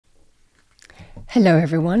Hello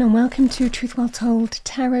everyone and welcome to Truth Well Told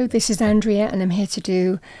Tarot. This is Andrea and I'm here to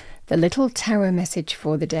do the little tarot message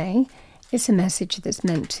for the day. It's a message that's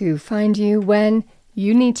meant to find you when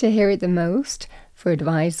you need to hear it the most, for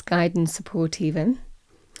advice, guidance, support even.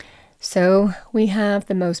 So we have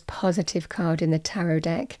the most positive card in the tarot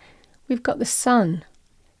deck. We've got the Sun.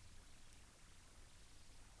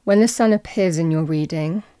 When the Sun appears in your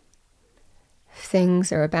reading,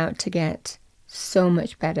 things are about to get so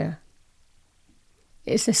much better.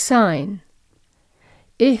 It's a sign.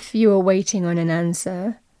 If you are waiting on an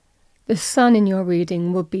answer, the Sun in your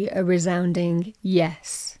reading will be a resounding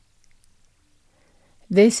yes.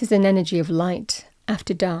 This is an energy of light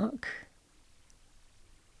after dark.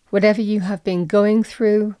 Whatever you have been going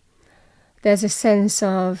through, there's a sense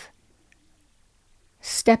of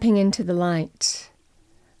stepping into the light,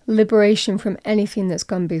 liberation from anything that's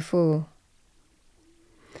gone before.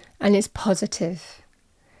 And it's positive.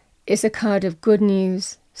 It's a card of good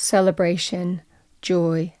news, celebration,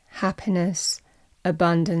 joy, happiness,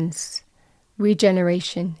 abundance,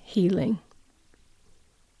 regeneration, healing.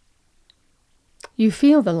 You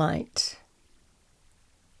feel the light.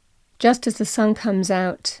 Just as the sun comes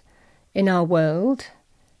out in our world,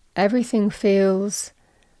 everything feels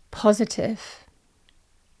positive.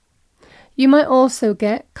 You might also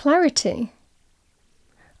get clarity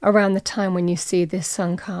around the time when you see this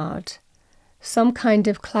sun card. Some kind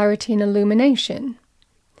of clarity and illumination,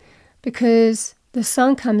 because the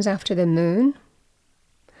sun comes after the moon,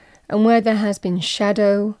 and where there has been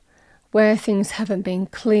shadow, where things haven't been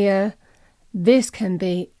clear, this can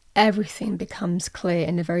be everything becomes clear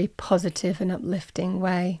in a very positive and uplifting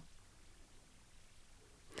way.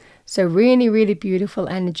 So really, really beautiful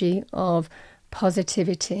energy of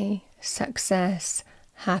positivity, success,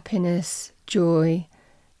 happiness, joy,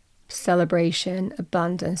 celebration,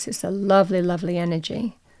 abundance. It's a lovely, lovely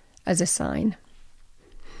energy as a sign.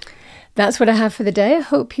 That's what I have for the day. I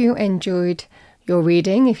hope you enjoyed your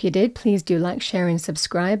reading. If you did, please do like, share and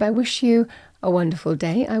subscribe. I wish you a wonderful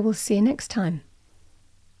day. I will see you next time.